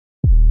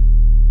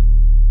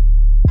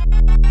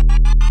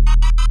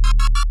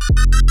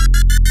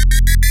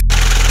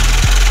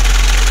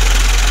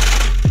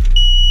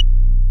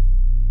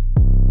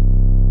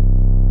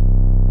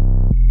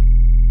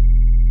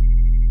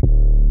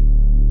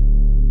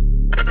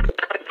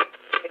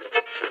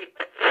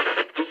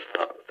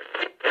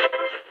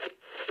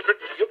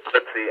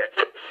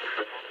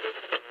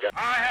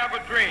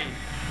a dream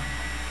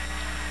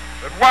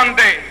that one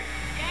day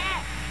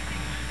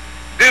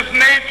this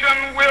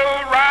nation will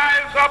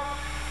rise up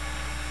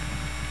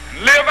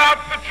and live out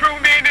the true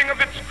meaning of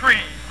its creed.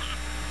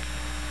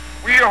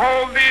 We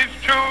hold these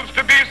truths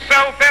to be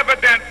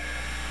self-evident,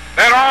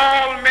 that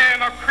all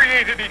men are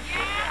created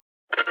equal.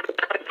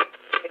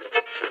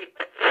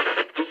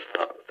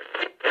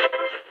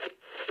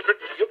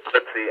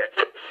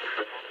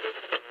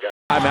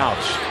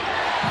 Timeouts.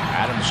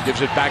 Adams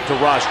gives it back to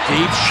Russ.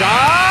 Deep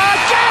shot.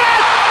 Get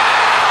it!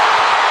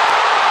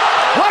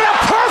 What a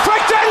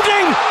perfect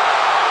ending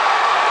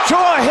to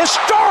a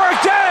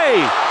historic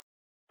day!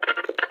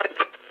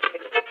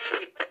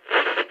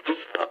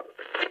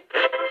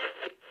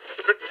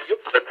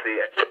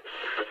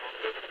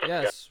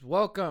 Yes,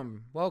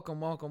 welcome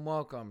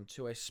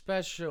to a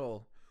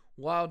special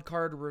Wild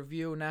Card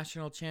Review,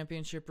 National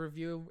Championship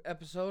Review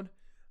episode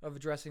of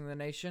Addressing the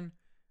Nation.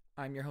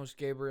 I'm your host,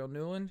 Gabriel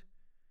Newland.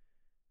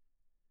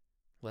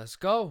 Let's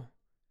go.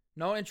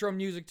 No intro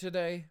music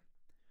today.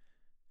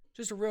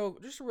 Just a real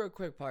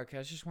quick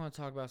podcast. Just want to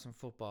talk about some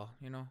football,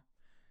 you know.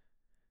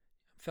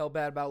 Felt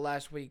bad about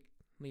last week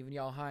leaving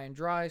y'all high and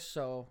dry,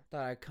 so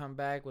thought I'd come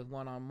back with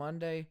one on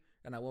Monday,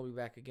 and I will be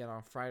back again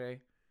on Friday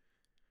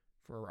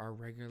for our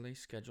regularly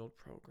scheduled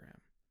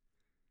program.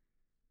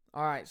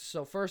 Alright,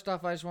 so first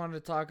off, I just wanted to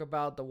talk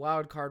about the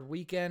wild card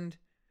weekend.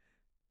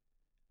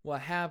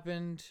 What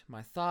happened,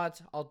 my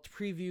thoughts. I'll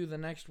preview the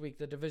next week,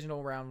 the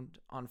divisional round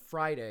on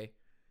Friday.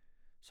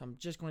 So I'm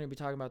just going to be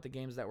talking about the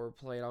games that were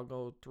played. I'll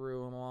go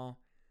through them all.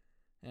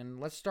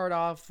 And let's start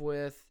off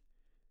with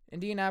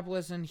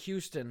Indianapolis and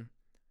Houston.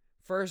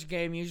 First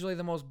game, usually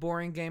the most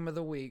boring game of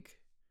the week.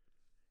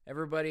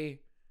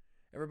 Everybody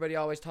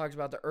always talks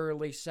about the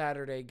early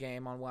Saturday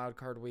game on Wild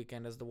Card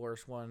Weekend as the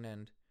worst one,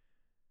 and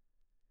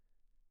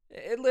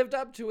it lived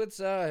up to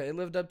its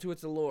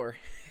allure.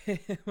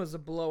 It was a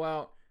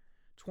blowout,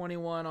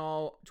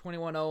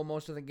 21-0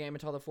 most of the game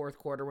until the fourth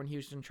quarter when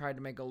Houston tried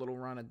to make a little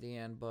run at the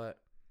end. But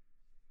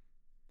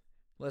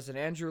listen,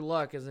 Andrew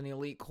Luck is an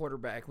elite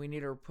quarterback. We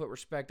need to put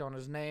respect on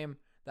his name.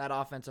 That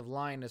offensive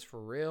line is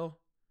for real.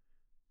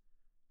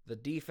 The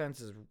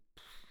defense is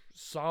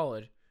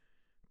solid,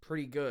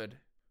 pretty good.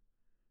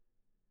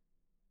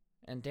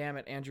 And damn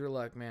it, Andrew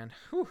Luck, man.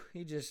 Whew,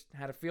 he just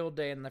had a field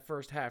day in the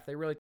first half. They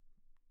really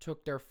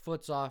took their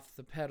foots off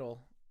the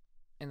pedal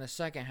in the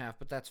second half,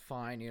 but that's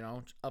fine, you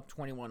know, up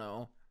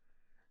 21-0.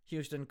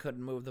 Houston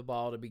couldn't move the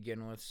ball to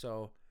begin with,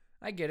 so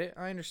I get it.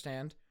 I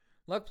understand.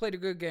 Luck played a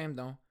good game,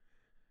 though.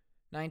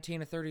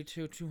 19 of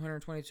 32,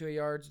 222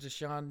 yards.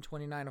 Deshaun,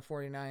 29 of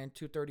 49,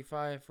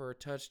 235 for a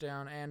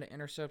touchdown and an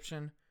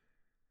interception.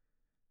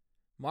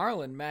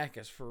 Marlon Mack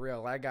is for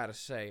real, I gotta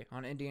say.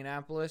 On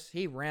Indianapolis,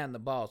 he ran the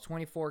ball.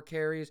 24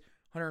 carries,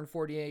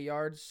 148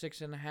 yards,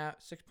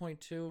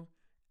 6.2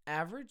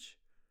 average.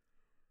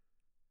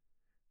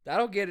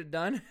 That'll get it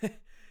done.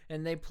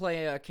 And they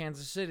play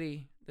Kansas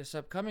City this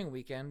upcoming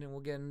weekend, and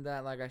we'll get into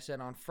that, like I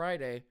said, on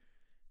Friday.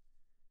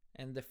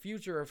 And the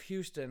future of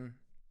Houston,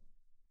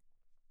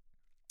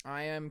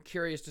 I am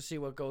curious to see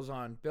what goes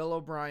on. Bill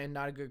O'Brien,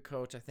 not a good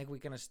coach. I think we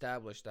can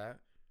establish that.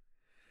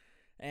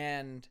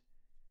 And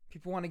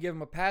people want to give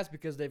him a pass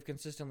because they've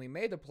consistently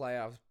made the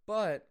playoffs,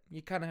 but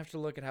you kind of have to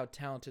look at how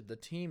talented the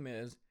team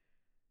is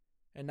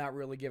and not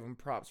really give him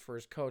props for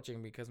his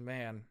coaching because,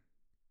 man,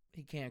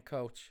 he can't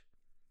coach.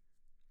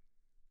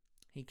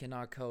 He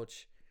cannot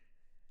coach.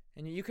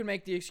 And you can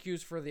make the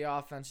excuse for the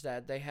offense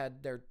that they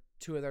had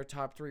two of their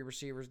top three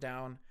receivers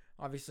down.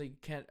 Obviously,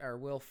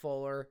 Will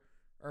Fuller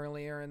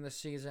earlier in the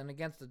season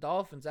against the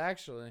Dolphins,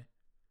 actually,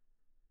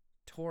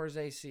 tore his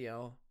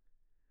ACL.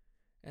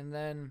 And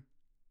then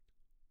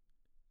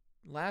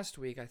last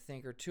week, I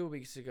think, or 2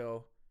 weeks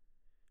ago,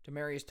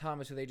 Demaryius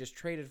Thomas, who they just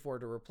traded for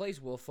to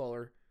replace Will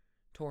Fuller,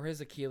 tore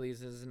his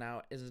Achilles, is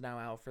now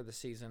out for the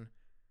season.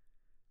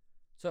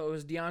 So it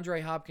was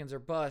DeAndre Hopkins or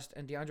bust,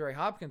 and DeAndre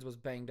Hopkins was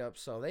banged up,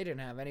 so they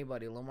didn't have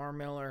anybody. Lamar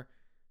Miller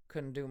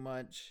couldn't do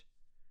much.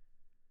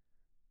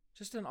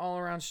 Just an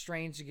all-around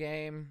strange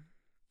game.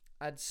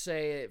 I'd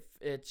say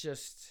it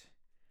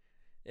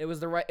was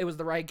the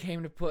right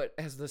game to put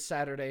as the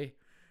Saturday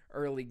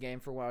early game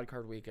for Wild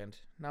Card Weekend.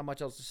 Not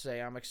much else to say.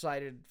 I'm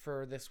excited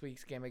for this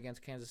week's game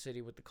against Kansas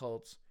City with the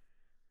Colts.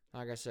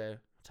 Like I said,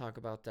 we'll talk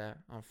about that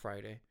on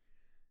Friday.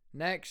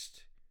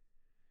 Next,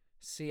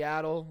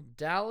 Seattle,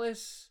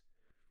 Dallas.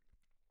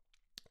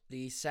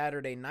 The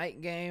Saturday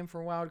night game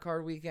for Wild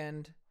Card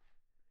Weekend.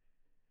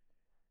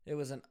 It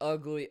was an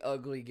ugly,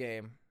 ugly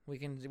game. We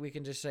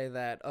can just say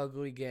that.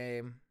 Ugly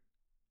game.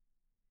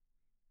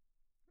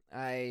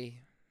 I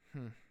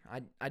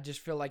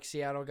just feel like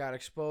Seattle got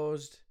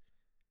exposed.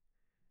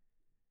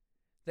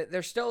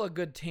 They're still a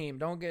good team.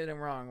 Don't get them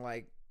wrong.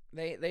 Like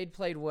they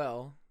played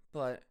well,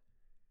 but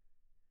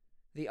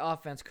the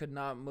offense could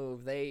not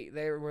move. They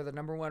were the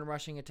number one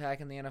rushing attack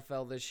in the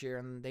NFL this year,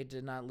 and they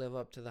did not live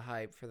up to the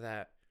hype for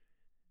that.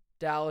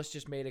 Dallas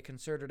just made a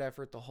concerted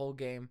effort the whole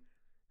game.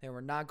 They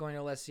were not going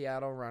to let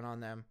Seattle run on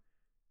them,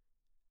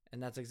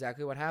 and that's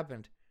exactly what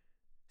happened.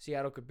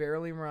 Seattle could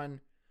barely run.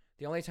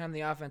 The only time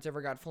the offense ever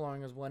got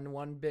flowing was when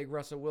one big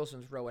Russell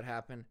Wilson throw would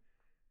happen.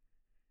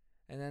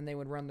 And then they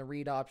would run the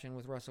read option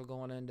with Russell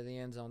going into the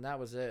end zone. That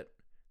was it.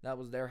 That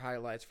was their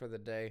highlights for the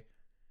day.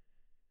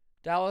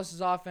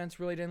 Dallas's offense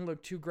really didn't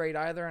look too great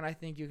either, and I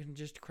think you can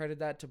just credit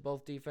that to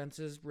both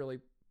defenses really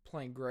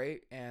playing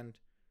great. And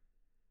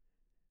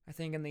I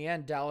think in the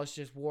end, Dallas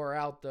just wore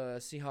out the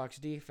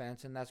Seahawks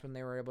defense, and that's when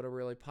they were able to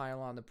really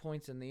pile on the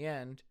points in the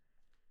end.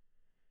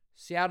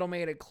 Seattle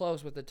made it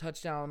close with a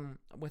touchdown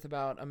with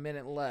about a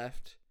minute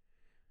left,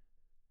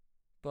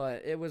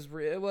 but it was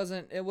really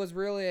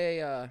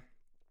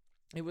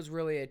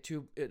a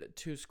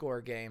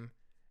two-score game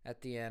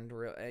at the end.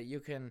 You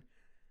can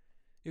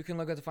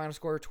look at the final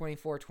score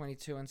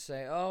 24-22 and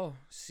say, "Oh,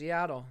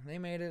 Seattle, they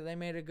made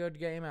a good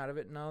game out of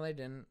it." No, they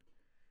didn't.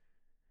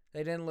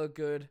 They didn't look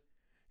good.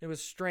 It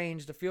was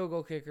strange. The field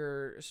goal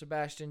kicker,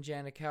 Sebastian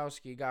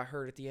Janikowski, got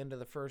hurt at the end of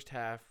the first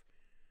half,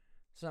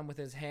 some with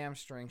his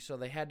hamstring, so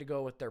they had to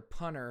go with their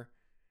punter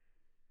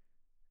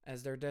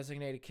as their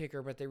designated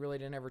kicker, but they really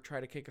didn't ever try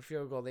to kick a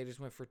field goal. They just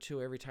went for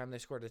two every time they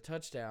scored a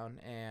touchdown,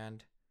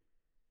 and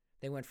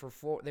they went for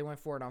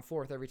it on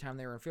fourth every time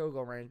they were in field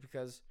goal range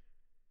because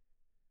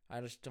I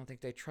just don't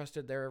think they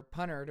trusted their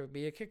punter to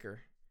be a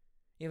kicker.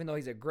 Even though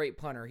he's a great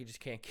punter, he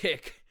just can't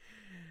kick,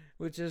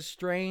 which is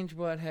strange,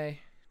 but hey,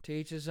 to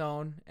each his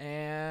own,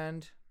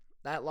 and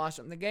that lost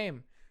them the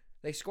game.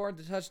 They scored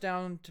the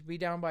touchdown to be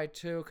down by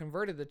 2,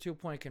 converted the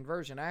 2-point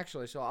conversion,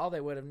 actually, so all they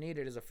would have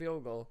needed is a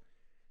field goal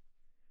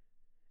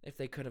if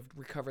they could have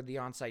recovered the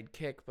onside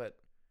kick, but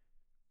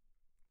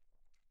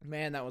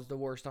man, that was the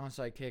worst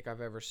onside kick I've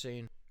ever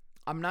seen.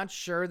 I'm not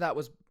sure that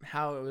was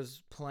how it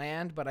was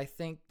planned, but I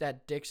think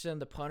that Dixon,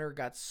 the punter,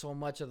 got so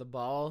much of the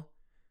ball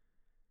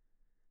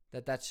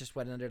that's just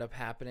what ended up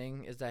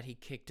happening, is that he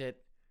kicked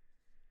it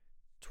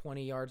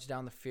 20 yards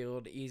down the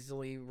field,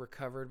 easily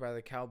recovered by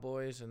the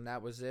Cowboys, and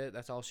that was it.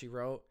 That's all she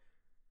wrote.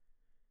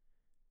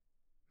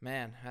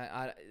 Man,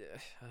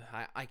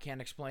 I can't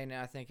explain it.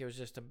 I think it was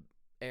just an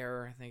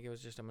error. I think it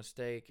was just a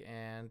mistake,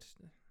 and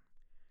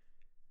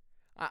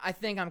I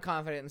think I'm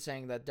confident in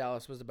saying that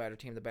Dallas was the better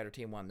team. The better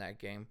team won that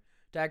game.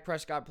 Dak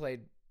Prescott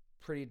played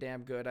pretty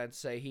damn good. I'd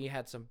say he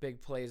had some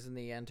big plays in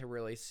the end to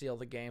really seal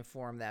the game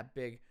for him. That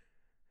big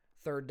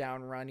third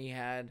down run he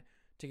had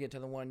to get to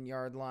the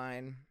 1-yard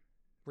line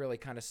really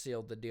kind of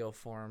sealed the deal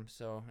for him.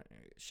 So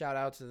shout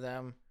out to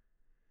them.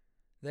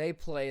 They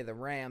play the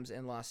Rams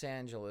in Los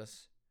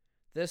Angeles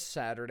this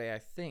Saturday, I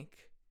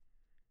think.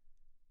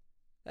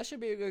 That should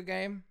be a good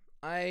game.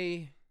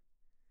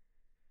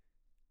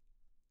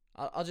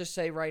 I'll just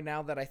say right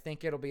now that I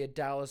think it'll be a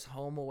Dallas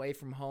home away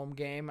from home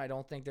game. I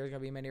don't think there's going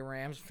to be many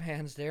Rams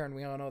fans there, and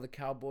we all know the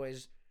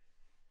Cowboys,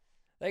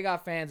 they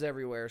got fans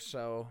everywhere,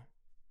 so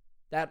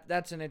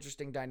that's an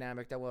interesting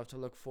dynamic that we'll have to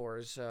look for,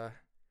 is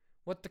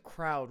what the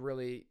crowd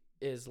really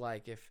is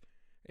like, if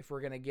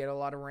we're going to get a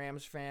lot of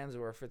Rams fans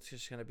or if it's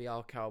just going to be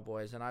all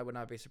Cowboys. And I would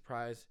not be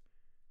surprised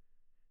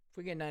if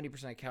we get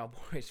 90%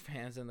 Cowboys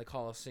fans in the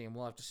Coliseum.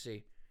 We'll have to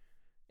see.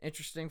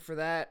 Interesting for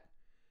that.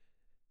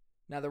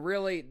 Now,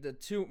 the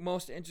two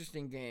most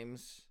interesting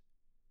games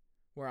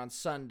were on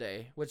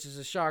Sunday, which is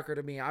a shocker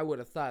to me. I would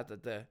have thought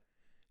that the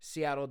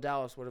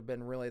Seattle-Dallas would have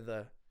been really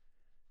the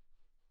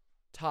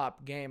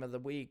top game of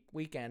the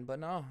weekend, but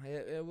no,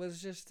 it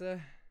was just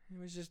there.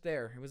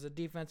 It was a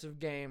defensive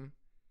game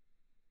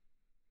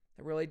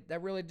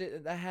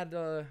that had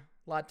a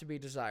lot to be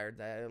desired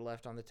that it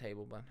left on the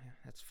table, but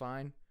that's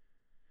fine.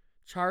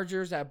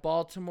 Chargers at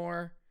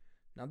Baltimore.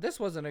 Now, this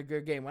wasn't a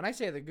good game. When I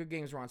say the good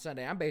games were on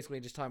Sunday, I'm basically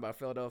just talking about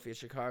Philadelphia,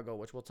 Chicago,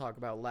 which we'll talk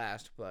about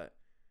last, but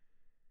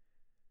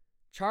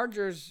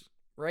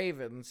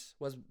Chargers-Ravens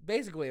was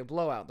basically a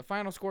blowout. The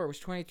final score was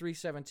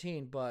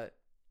 23-17, but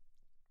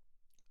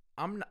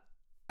I'm not...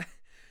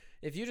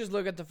 If you just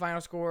look at the final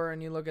score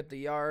and you look at the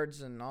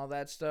yards and all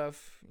that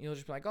stuff, you'll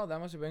just be like, oh, that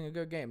must have been a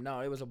good game.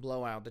 No, it was a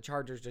blowout. The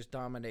Chargers just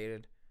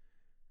dominated.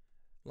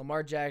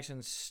 Lamar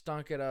Jackson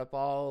stunk it up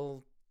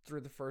all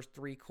through the first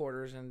 3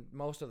 quarters and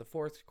most of the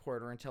fourth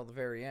quarter until the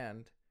very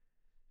end.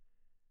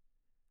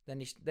 Then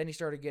he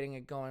started getting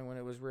it going when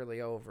it was really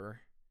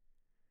over.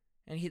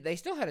 And they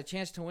still had a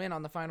chance to win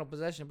on the final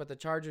possession, but the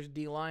Chargers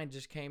D-line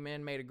just came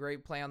in, made a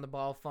great play on the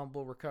ball,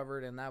 fumble,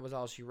 recovered, and that was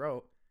all she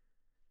wrote.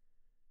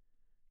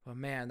 But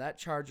man, that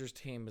Chargers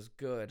team is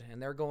good, and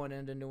they're going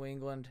into New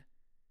England.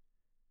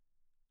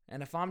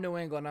 And if I'm New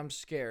England, I'm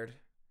scared.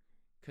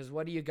 Because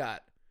what do you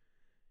got?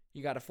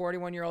 You got a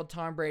 41-year-old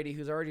Tom Brady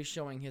who's already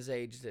showing his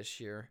age this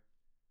year.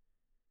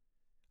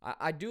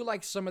 I do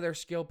like some of their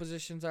skill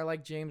positions. I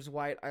like James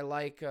White. I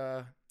like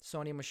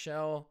Sony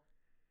Michel.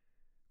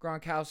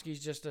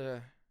 Gronkowski's just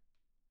a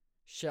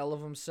shell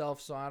of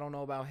himself, so I don't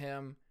know about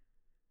him.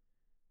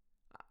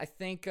 I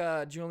think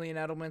Julian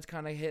Edelman's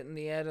kind of hitting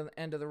the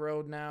end of the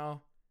road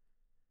now.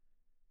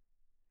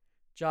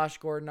 Josh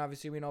Gordon,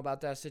 obviously we know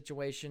about that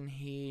situation.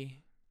 He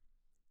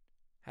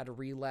had a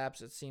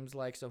relapse, it seems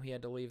like, so he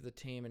had to leave the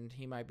team, and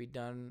he might be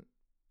done.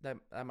 That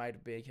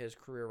might be his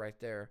career right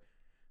there.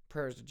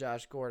 Prayers to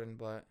Josh Gordon,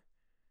 but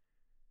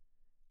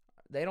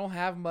they don't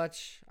have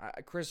much.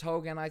 Chris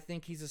Hogan, I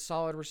think he's a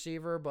solid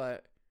receiver,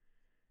 but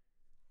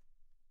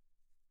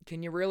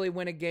can you really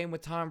win a game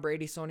with Tom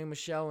Brady, Sony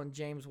Michel, and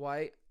James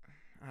White?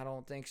 I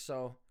don't think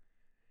so.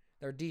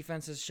 Their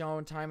defense has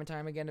shown time and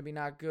time again to be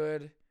not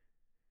good.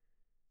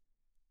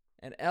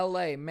 And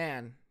LA,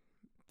 man,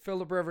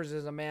 Phillip Rivers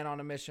is a man on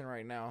a mission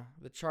right now.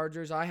 The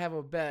Chargers, I have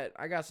a bet.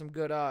 I got some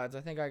good odds.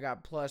 I think I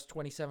got plus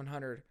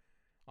 2,700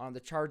 on the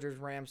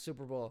Chargers-Rams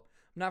Super Bowl.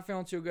 I'm not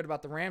feeling too good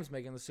about the Rams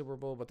making the Super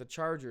Bowl, but the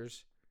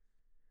Chargers,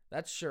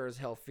 that's sure as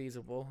hell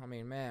feasible. I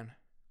mean, man.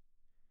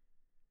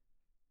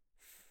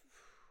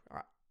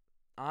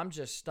 I'm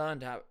just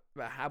stunned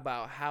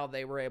about how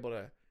they were able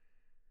to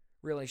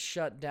really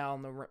shut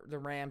down the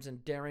Rams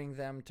and daring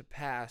them to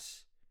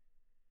pass.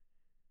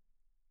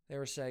 They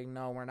were saying,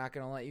 no, we're not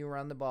going to let you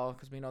run the ball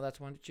because we know that's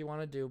what you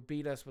want to do.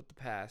 Beat us with the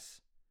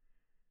pass.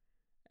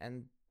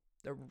 And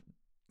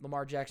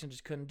Lamar Jackson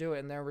just couldn't do it.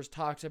 And there was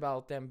talks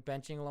about them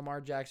benching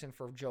Lamar Jackson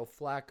for Joe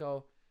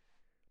Flacco.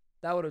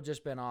 That would have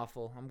just been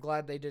awful. I'm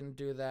glad they didn't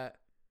do that.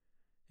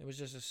 It was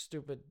just a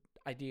stupid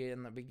idea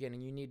in the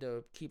beginning. You need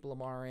to keep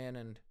Lamar in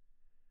and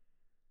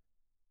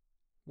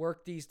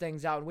work these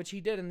things out, which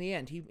he did in the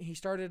end. He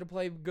started to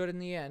play good in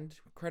the end.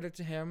 Credit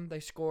to him.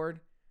 They scored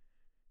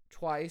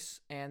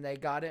twice, and they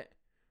got it.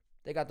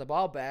 They got the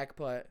ball back,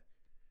 but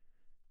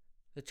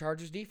the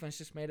Chargers defense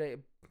just made a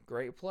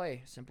great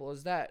play. Simple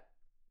as that.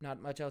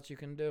 Not much else you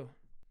can do.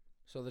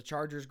 So the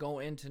Chargers go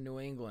into New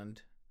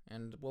England,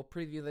 and we'll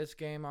preview this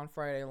game on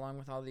Friday along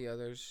with all the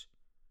others.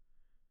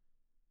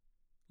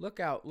 Look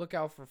out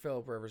for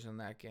Phillip Rivers in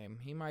that game.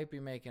 He might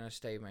be making a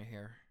statement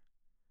here.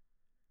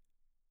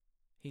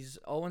 He's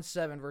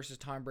 0-7 versus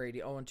Tom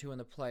Brady, 0-2 in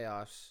the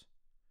playoffs.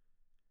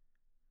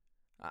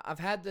 I've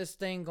had this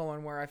thing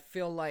going where I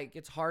feel like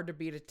it's hard to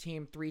beat a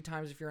team 3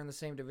 times if you're in the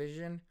same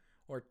division,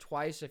 or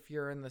twice if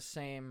you're in the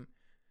same,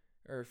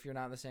 or if you're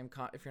not in the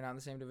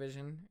same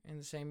division in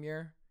the same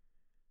year.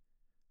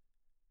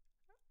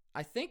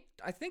 I think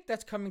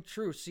that's coming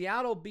true.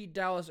 Seattle beat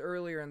Dallas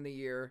earlier in the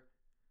year.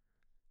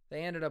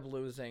 They ended up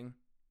losing.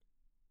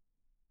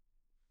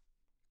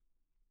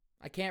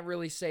 I can't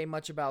really say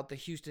much about the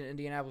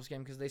Houston-Indianapolis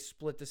game because they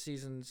split the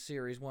season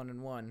series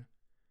 1-1.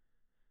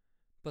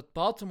 But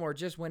Baltimore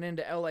just went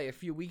into LA a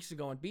few weeks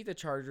ago and beat the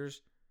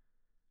Chargers.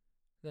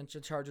 Then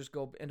the Chargers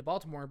go into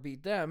Baltimore and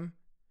beat them.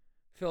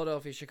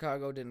 Philadelphia,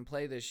 Chicago didn't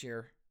play this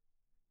year.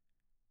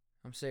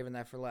 I'm saving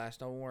that for last,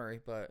 don't worry.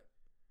 But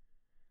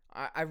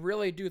I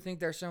really do think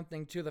there's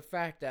something to the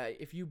fact that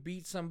if you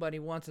beat somebody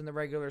once in the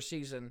regular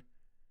season,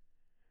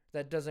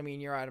 that doesn't mean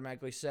you're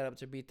automatically set up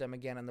to beat them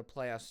again in the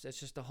playoffs. It's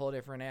just a whole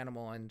different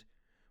animal. And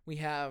we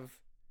have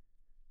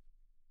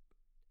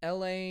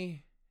LA,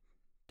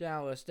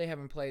 Dallas, they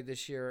haven't played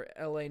this year.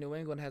 LA, New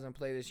England hasn't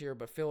played this year,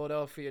 but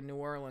Philadelphia, New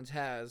Orleans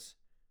has.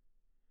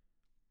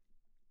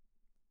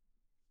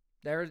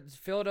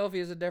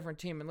 Philadelphia is a different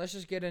team. And let's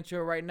just get into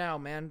it right now,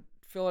 man.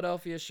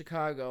 Philadelphia,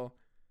 Chicago.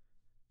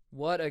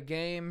 What a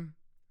game.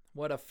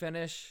 What a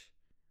finish.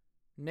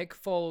 Nick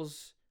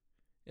Foles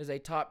is a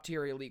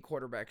top-tier elite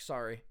quarterback.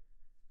 Sorry.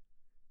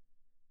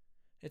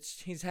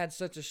 He's had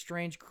such a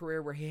strange career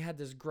where he had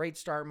this great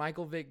start.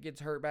 Michael Vick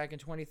gets hurt back in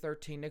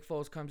 2013. Nick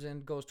Foles comes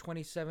in, goes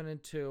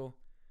 27-2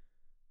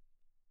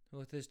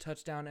 with his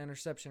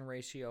touchdown-interception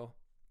ratio.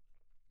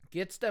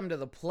 Gets them to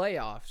the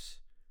playoffs.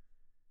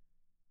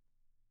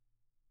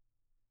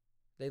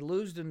 They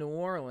lose to New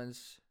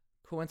Orleans,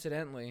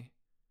 coincidentally.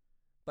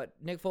 But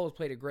Nick Foles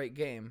played a great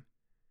game.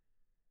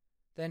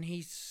 Then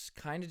he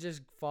kind of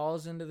just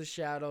falls into the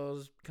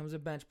shadows, becomes a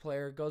bench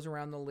player, goes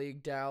around the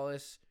league,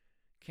 Dallas,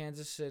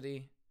 Kansas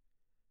City.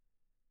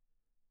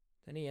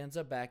 Then he ends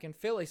up back in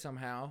Philly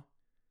somehow.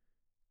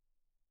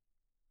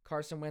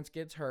 Carson Wentz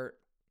gets hurt.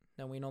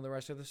 Then we know the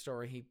rest of the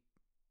story. He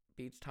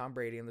beats Tom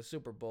Brady in the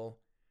Super Bowl.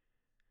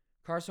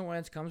 Carson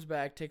Wentz comes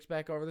back, takes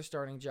back over the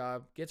starting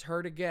job, gets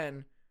hurt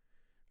again.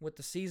 With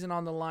the season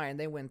on the line,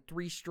 they win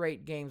 3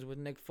 straight games with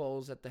Nick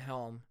Foles at the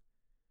helm.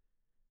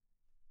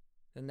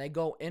 Then they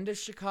go into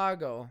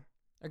Chicago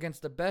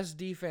against the best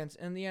defense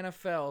in the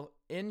NFL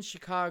in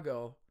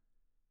Chicago.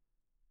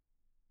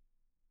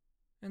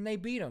 And they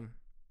beat him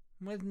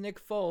with Nick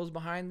Foles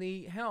behind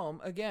the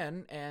helm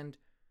again. And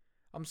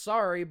I'm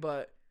sorry,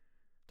 but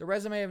the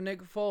resume of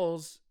Nick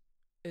Foles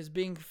is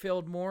being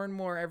filled more and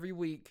more every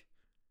week.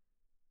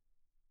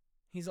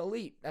 He's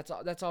elite.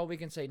 That's all we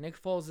can say.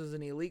 Nick Foles is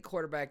an elite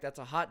quarterback. That's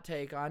a hot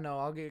take. I know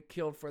I'll get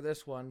killed for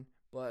this one,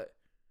 but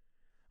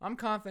I'm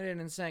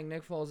confident in saying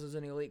Nick Foles is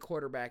an elite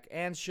quarterback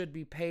and should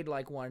be paid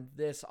like one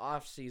this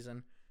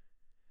offseason.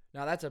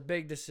 Now, that's a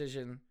big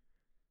decision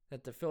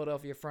that the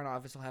Philadelphia front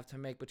office will have to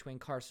make between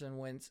Carson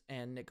Wentz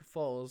and Nick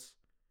Foles.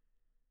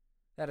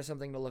 That is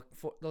something to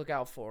look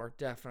out for,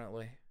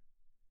 definitely.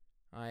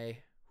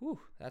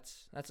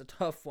 That's a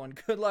tough one.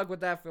 Good luck with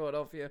that,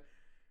 Philadelphia.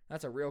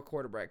 That's a real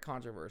quarterback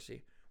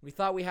controversy. We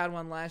thought we had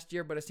one last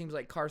year, but it seems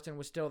like Carson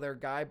was still their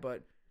guy.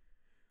 But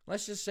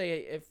let's just say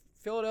if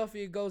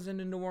Philadelphia goes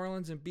into New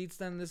Orleans and beats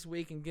them this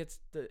week and gets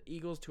the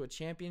Eagles to a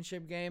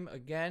championship game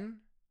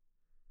again,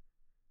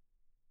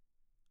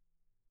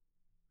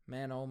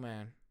 Man, oh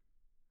man.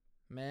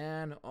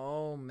 Man,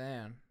 oh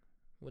man.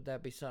 Would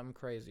that be something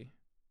crazy?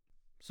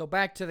 So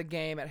back to the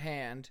game at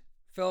hand.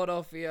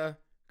 Philadelphia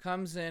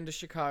comes into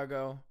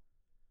Chicago.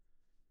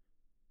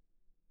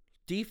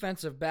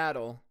 Defensive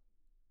battle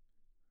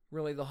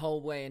really the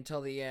whole way until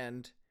the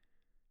end.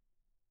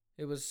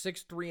 It was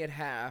 6-3 at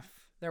half.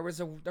 There was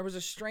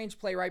a strange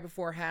play right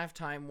before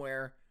halftime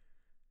where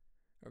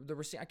I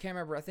can't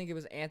remember. I think it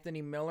was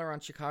Anthony Miller on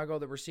Chicago.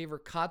 The receiver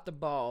caught the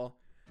ball.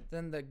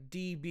 Then the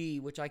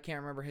DB, which I can't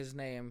remember his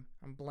name.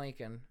 I'm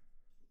blanking.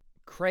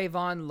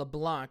 Crevon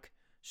LeBlanc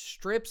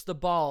strips the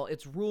ball.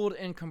 It's ruled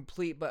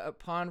incomplete, but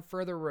upon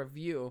further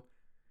review,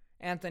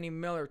 Anthony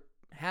Miller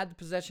had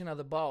possession of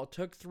the ball,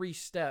 took 3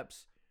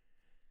 steps,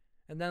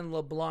 and then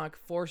LeBlanc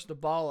forced the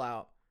ball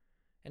out.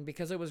 And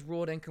because it was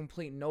ruled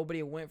incomplete,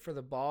 nobody went for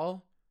the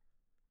ball.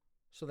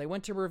 So they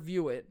went to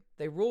review it.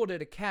 They ruled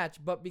it a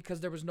catch, but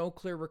because there was no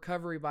clear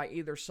recovery by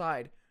either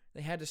side,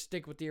 they had to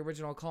stick with the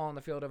original call on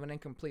the field of an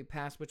incomplete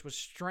pass, which was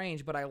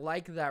strange, but I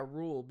like that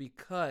rule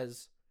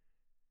because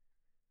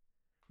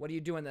what do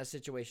you do in that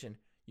situation?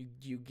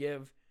 You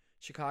give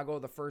Chicago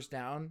the first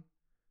down,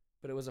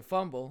 but it was a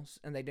fumble,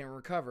 and they didn't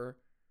recover.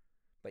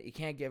 But you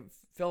can't give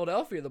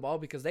Philadelphia the ball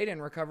because they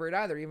didn't recover it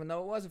either, even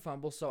though it was a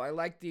fumble. So I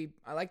like the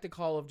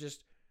call of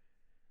just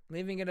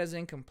leaving it as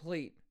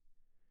incomplete.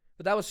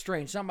 But that was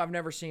strange. Something I've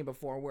never seen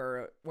before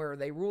where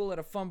they rule it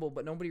a fumble,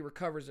 but nobody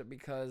recovers it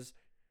because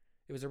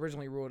it was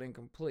originally ruled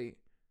incomplete.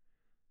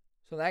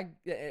 So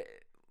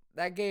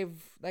that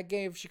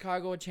gave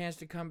Chicago a chance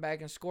to come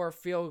back and score a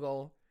field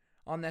goal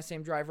on that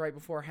same drive right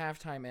before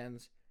halftime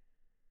ends.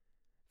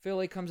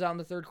 Philly comes out in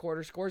the third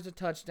quarter, scores a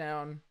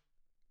touchdown.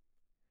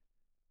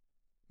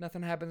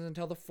 Nothing happens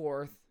until the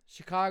fourth.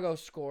 Chicago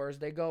scores.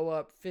 They go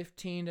up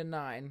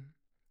 15-10.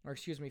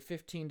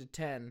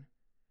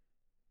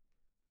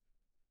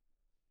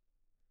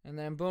 And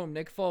then, boom,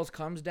 Nick Foles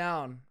comes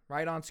down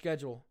right on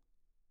schedule.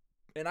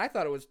 And I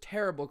thought it was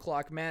terrible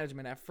clock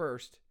management at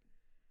first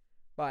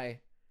by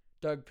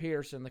Doug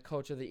Peterson, the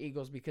coach of the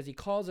Eagles, because he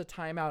calls a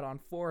timeout on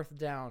 4th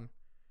down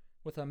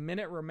with a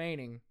minute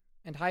remaining.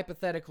 And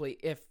hypothetically,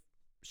 if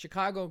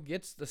Chicago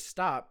gets the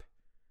stop,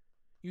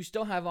 you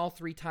still have all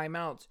 3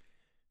 timeouts.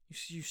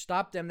 You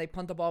stop them, they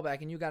punt the ball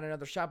back, and you got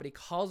another shot. But he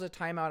calls a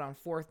timeout on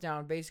 4th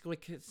down, basically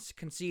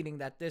conceding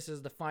that this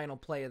is the final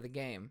play of the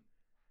game.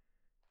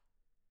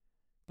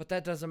 But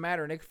that doesn't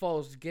matter. Nick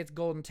Foles gets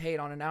Golden Tate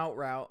on an out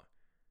route,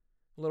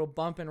 a little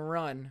bump and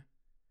run,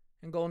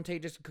 and Golden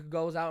Tate just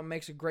goes out and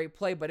makes a great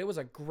play. But it was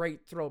a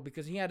great throw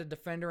because he had a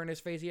defender in his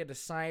face. He had to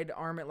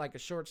sidearm it like a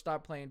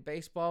shortstop playing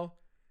baseball.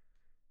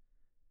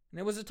 And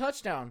it was a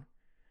touchdown.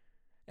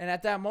 And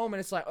at that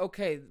moment, it's like,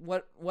 okay,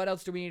 what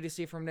else do we need to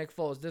see from Nick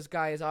Foles? This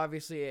guy is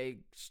obviously a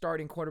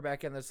starting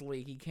quarterback in this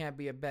league. He can't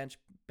be a bench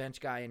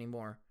guy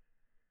anymore.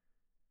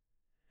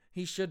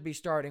 He should be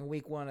starting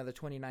week 1 of the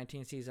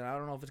 2019 season. I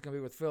don't know if it's going to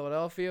be with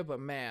Philadelphia, but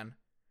man.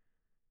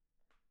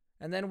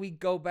 And then we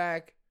go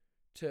back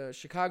to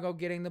Chicago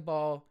getting the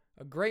ball.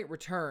 A great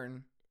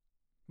return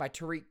by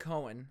Tariq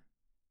Cohen.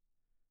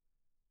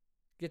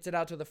 Gets it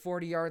out to the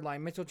 40-yard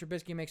line. Mitchell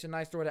Trubisky makes a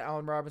nice throw to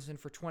Allen Robinson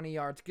for 20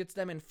 yards. Gets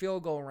them in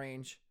field goal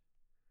range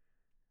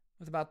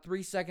with about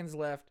 3 seconds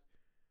left.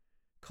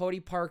 Cody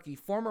Parkey,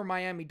 former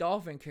Miami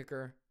Dolphin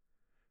kicker,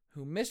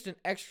 who missed a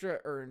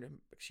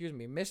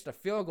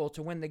field goal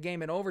to win the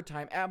game in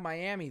overtime at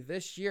Miami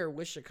this year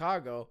with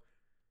Chicago,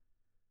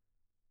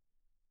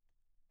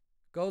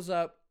 goes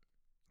up,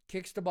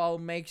 kicks the ball,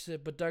 makes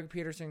it, but Doug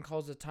Peterson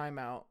calls a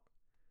timeout.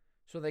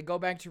 So they go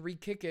back to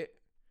re-kick it,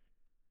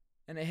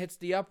 and it hits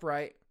the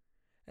upright,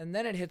 and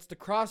then it hits the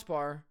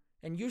crossbar,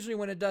 and usually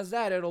when it does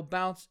that, it'll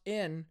bounce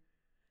in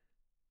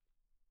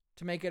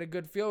to make it a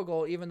good field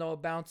goal, even though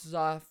it bounces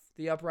off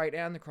the upright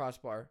and the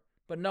crossbar.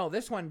 But no,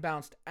 this one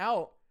bounced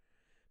out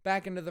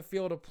back into the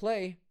field of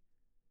play,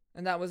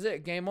 and that was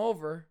it. Game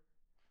over.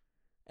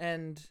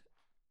 And,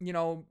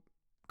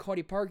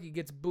 Cody Parkey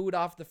gets booed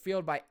off the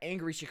field by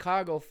angry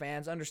Chicago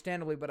fans,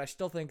 understandably, but I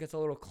still think it's a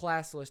little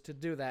classless to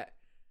do that.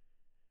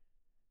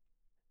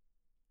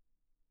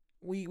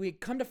 We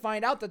come to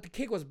find out that the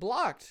kick was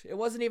blocked. It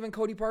wasn't even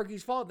Cody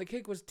Parkey's fault. The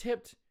kick was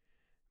tipped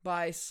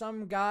by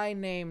some guy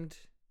named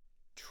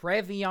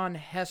Trevion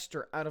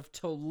Hester out of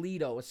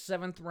Toledo, a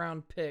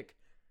 7th-round pick.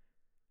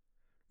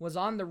 Was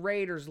on the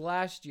Raiders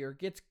last year,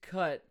 gets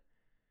cut,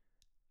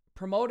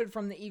 promoted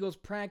from the Eagles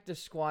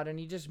practice squad, and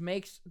he just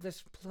makes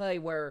this play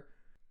where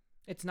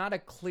it's not a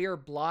clear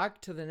block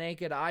to the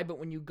naked eye, but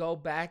when you go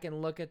back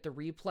and look at the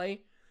replay,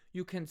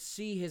 you can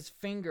see his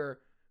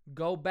finger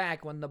go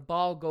back when the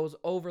ball goes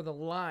over the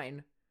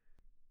line,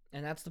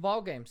 and that's the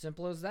ball game.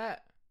 Simple as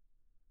that.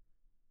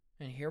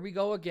 And here we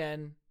go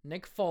again.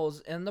 Nick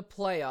Foles in the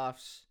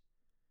playoffs.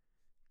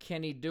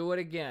 Can he do it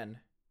again?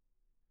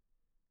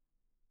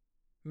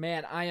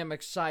 Man, I am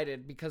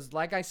excited because,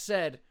 like I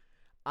said,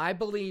 I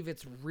believe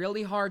it's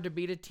really hard to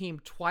beat a team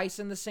twice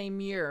in the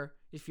same year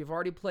if you've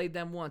already played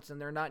them once and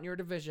they're not in your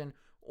division,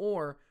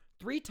 or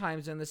 3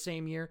 times in the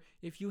same year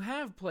if you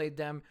have played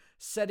them,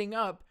 setting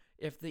up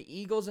if the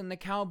Eagles and the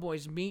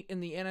Cowboys meet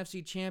in the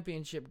NFC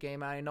Championship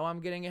game, I know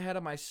I'm getting ahead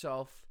of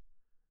myself.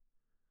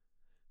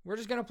 We're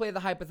just going to play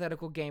the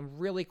hypothetical game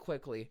really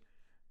quickly.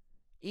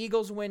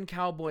 Eagles win,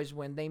 Cowboys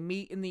win. They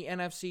meet in the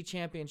NFC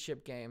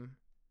Championship game.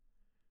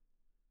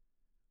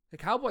 The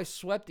Cowboys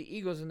swept the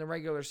Eagles in the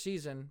regular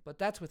season, but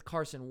that's with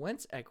Carson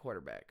Wentz at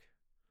quarterback.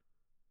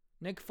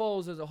 Nick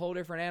Foles is a whole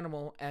different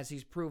animal, as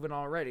he's proven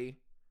already.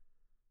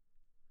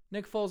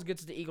 Nick Foles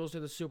gets the Eagles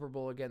to the Super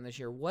Bowl again this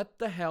year. What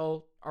the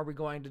hell are we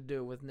going to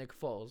do with Nick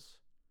Foles?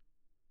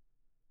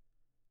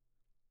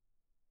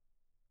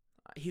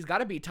 He's got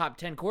to be top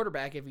 10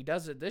 quarterback if he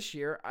does it this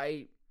year.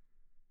 I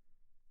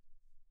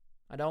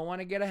don't want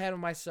to get ahead of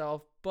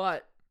myself,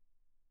 but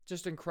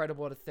just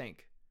incredible to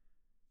think.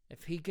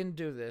 If he can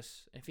do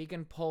this, if he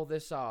can pull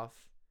this off,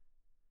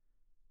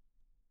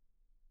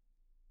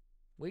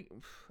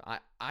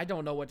 I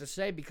don't know what to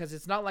say, because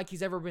it's not like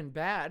he's ever been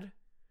bad.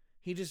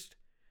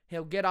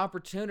 He'll get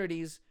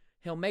opportunities,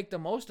 he'll make the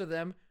most of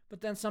them,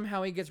 but then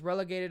somehow he gets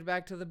relegated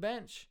back to the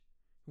bench.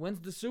 Wins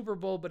the Super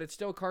Bowl, but it's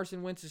still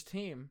Carson Wentz's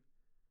team.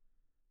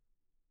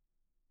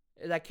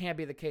 That can't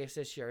be the case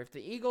this year. If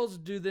the Eagles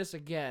do this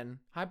again,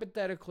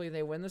 hypothetically,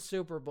 they win the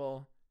Super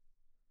Bowl,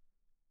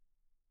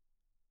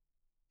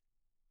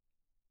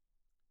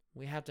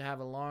 we have to have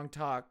a long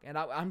talk. And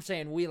I'm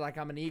saying we like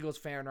I'm an Eagles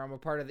fan or I'm a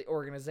part of the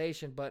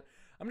organization, but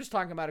I'm just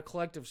talking about a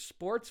collective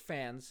sports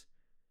fans.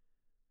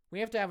 We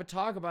have to have a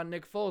talk about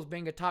Nick Foles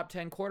being a top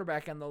 10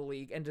 quarterback in the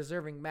league and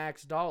deserving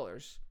max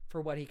dollars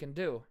for what he can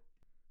do.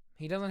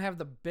 He doesn't have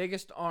the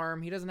biggest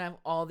arm. He doesn't have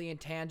all the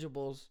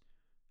intangibles.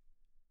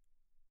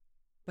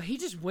 But he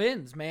just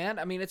wins, man.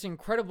 I mean, it's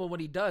incredible what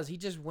he does. He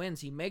just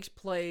wins. He makes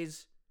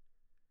plays.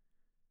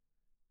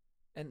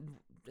 And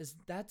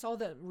that's all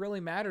that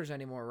really matters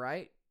anymore,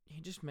 right? He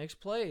just makes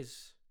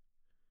plays.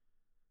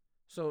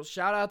 So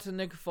shout out to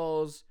Nick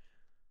Foles.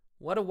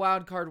 What a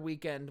wild card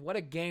weekend. What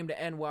a game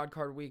to end wild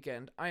card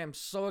weekend. I am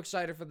so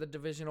excited for the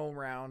divisional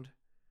round.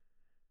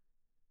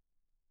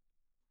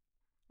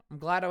 I'm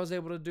glad I was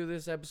able to do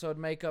this episode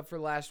make up for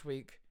last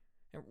week.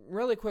 And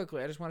really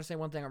quickly, I just want to say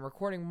one thing. I'm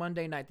recording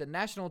Monday night. The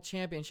national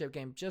championship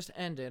game just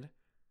ended.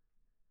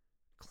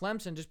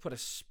 Clemson just put a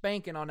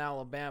spanking on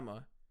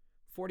Alabama.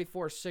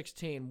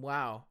 44-16.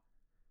 Wow.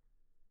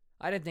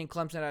 I didn't think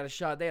Clemson had a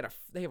shot. They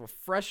have a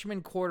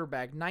freshman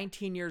quarterback,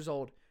 19 years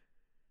old.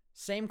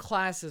 Same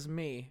class as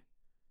me.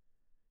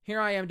 Here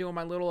I am doing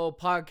my little old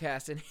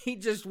podcast, and he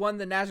just won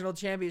the national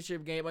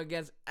championship game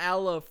against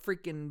Bama.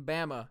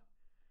 I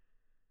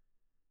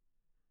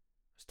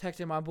was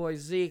texting my boy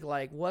Zeke,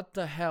 like, what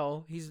the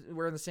hell?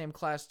 We're in the same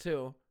class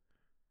too.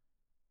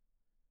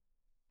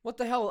 What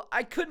the hell?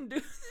 I couldn't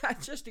do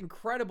that. Just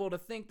incredible to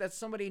think that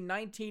somebody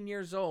 19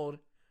 years old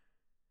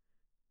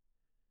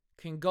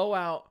can go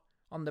out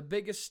on the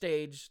biggest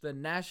stage, the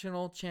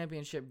national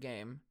championship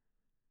game,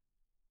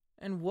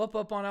 and whoop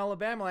up on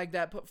Alabama like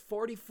that. Put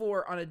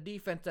 44 on a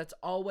defense that's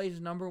always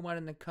number one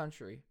in the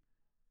country.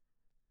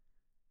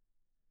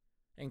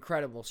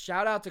 Incredible.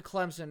 Shout out to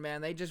Clemson,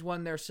 man. They just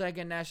won their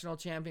second national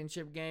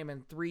championship game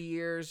in 3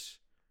 years.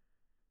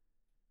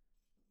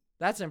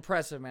 That's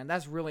impressive, man.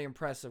 That's really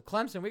impressive.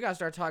 Clemson, we got to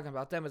start talking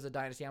about them as a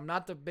dynasty. I'm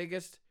not the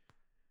biggest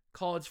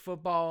college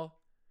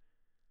football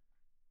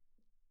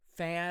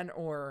fan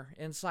or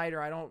insider.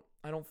 I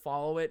don't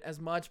follow it as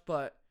much,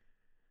 but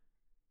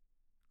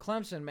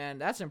Clemson, man,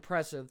 that's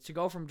impressive. To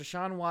go from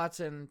Deshaun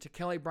Watson to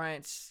Kelly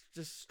Bryant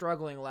just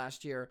struggling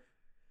last year.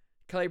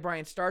 Kelly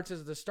Bryant starts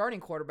as the starting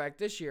quarterback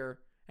this year.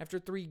 After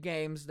 3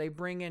 games, they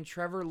bring in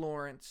Trevor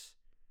Lawrence.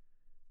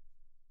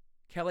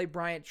 Kelly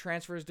Bryant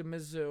transfers to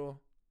Mizzou.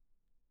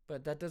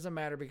 But that doesn't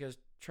matter because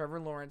Trevor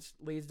Lawrence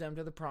leads them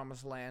to the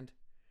promised land.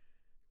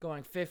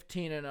 Going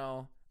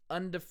 15-0,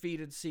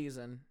 undefeated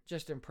season.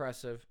 Just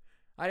impressive.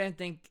 I didn't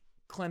think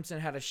Clemson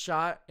had a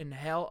shot in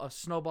hell, a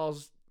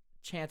snowball's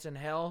chance in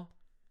hell.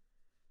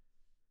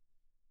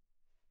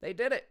 They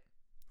did it.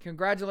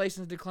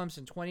 Congratulations to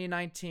Clemson,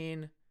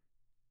 2019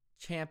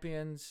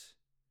 champions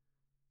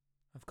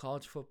of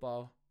college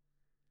football.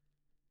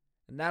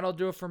 And that'll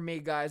do it for me,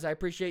 guys. I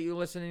appreciate you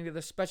listening to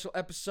this special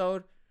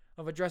episode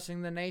of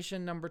Addressing the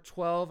Nation, number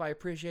 12. I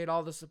appreciate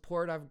all the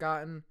support I've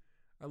gotten.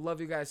 I love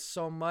you guys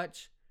so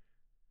much.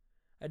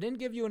 I didn't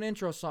give you an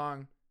intro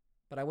song,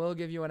 but I will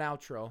give you an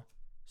outro.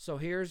 So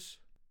here's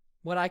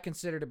what I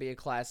consider to be a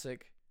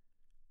classic.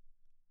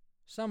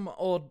 Some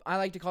old, I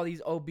like to call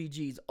these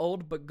OBGs,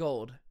 old but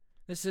gold.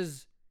 This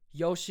is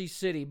Yoshi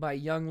City by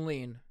Young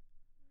Lean.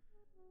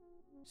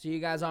 See you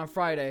guys on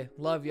Friday.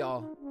 Love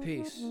y'all.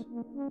 Peace.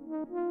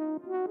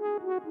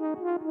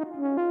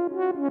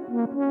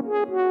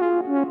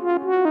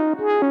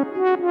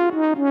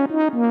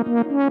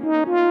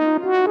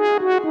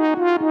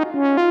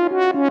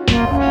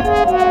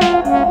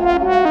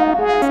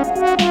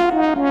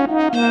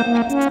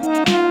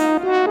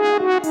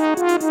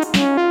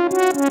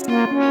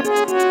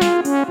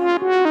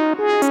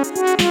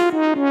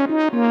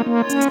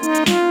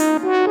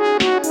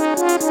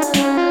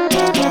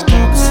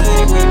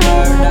 We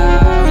burn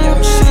out,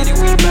 yo shit,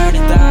 we burn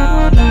it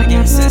down. I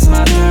guess it's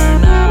my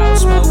turn now.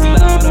 Smoke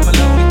loud, I'm a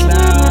lonely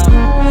clown.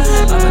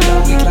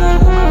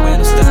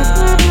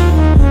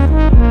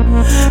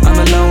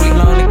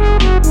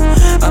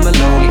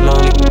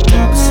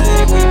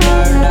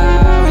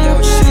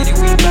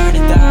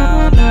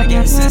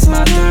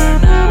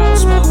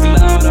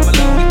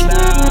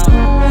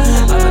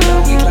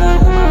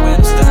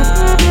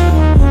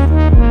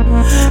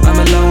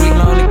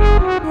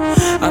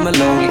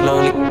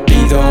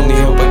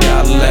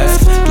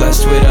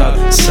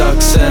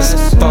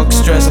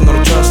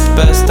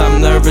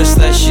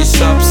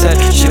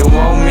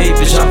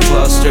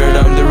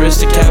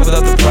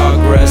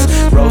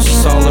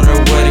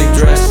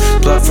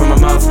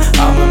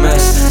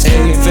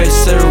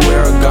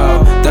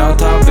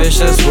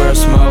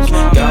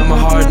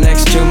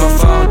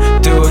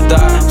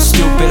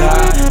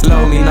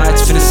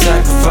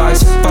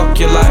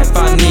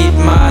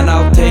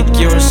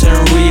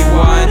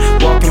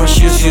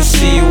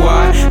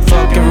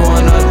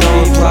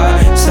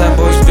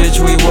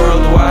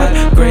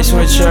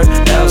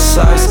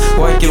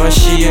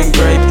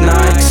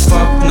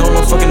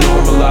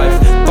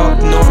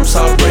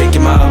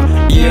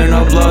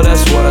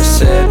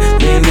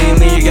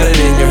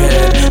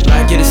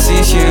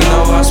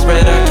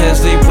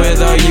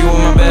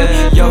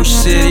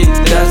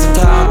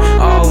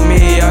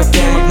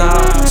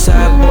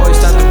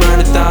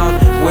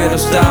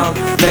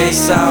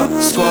 Face out,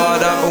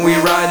 squad up, and we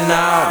riding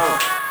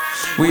out.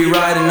 We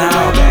riding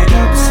out. We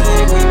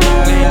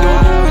rolling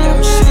down. Yeah,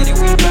 we shit it,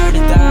 we burn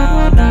it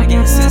down. I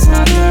guess it's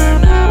my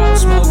turn now.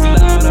 Smoke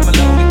loud, I'm a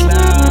lonely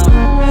clown.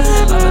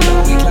 I'm a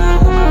lonely clown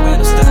with my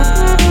windows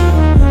down.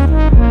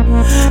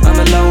 I'm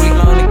a lonely,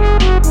 lonely.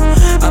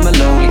 I'm a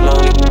lonely,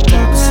 lonely.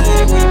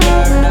 City, we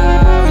burn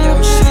out. Yeah,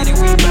 we shit it,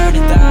 we burn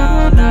it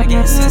down. I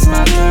guess it's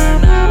my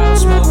turn now.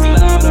 Smoke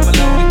loud, I'm a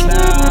lonely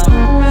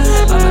clown.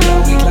 I'm a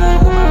lonely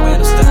clown with my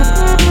windows down.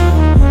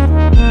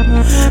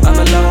 I'm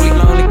a lonely,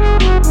 lonely.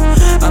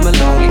 I'm a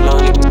lonely,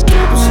 lonely.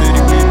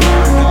 City, we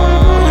burn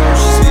out. Yeah,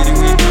 city,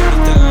 we burn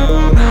it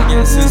down. I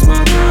guess it's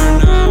my turn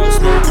now.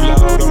 Smoke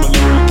loud, I'm a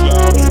lonely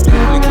clown.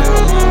 Lonely clown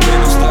with my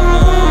windows down.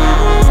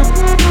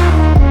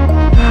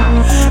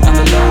 I'm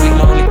a lonely,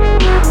 lonely.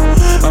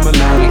 I'm a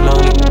lonely,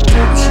 lonely.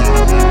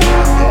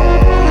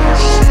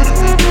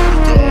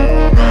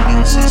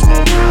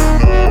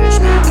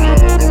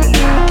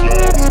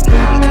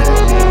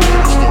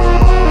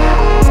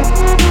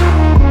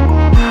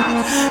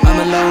 I'm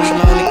a lonely, lonely. I'm a lonely,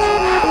 lonely.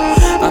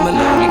 I'm a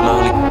lonely,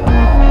 lonely.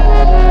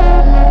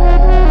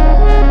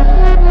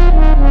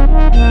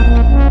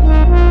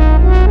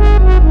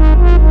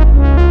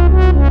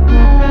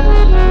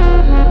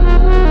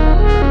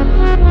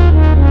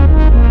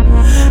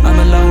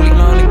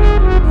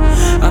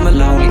 I'm a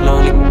lonely,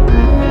 lonely.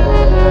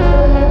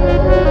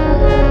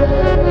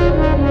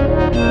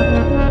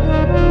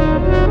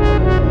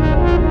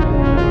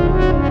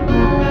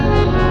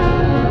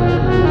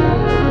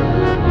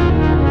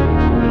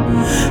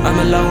 I'm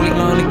a lonely,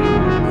 lonely.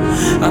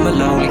 I'm a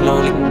lonely,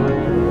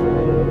 lonely.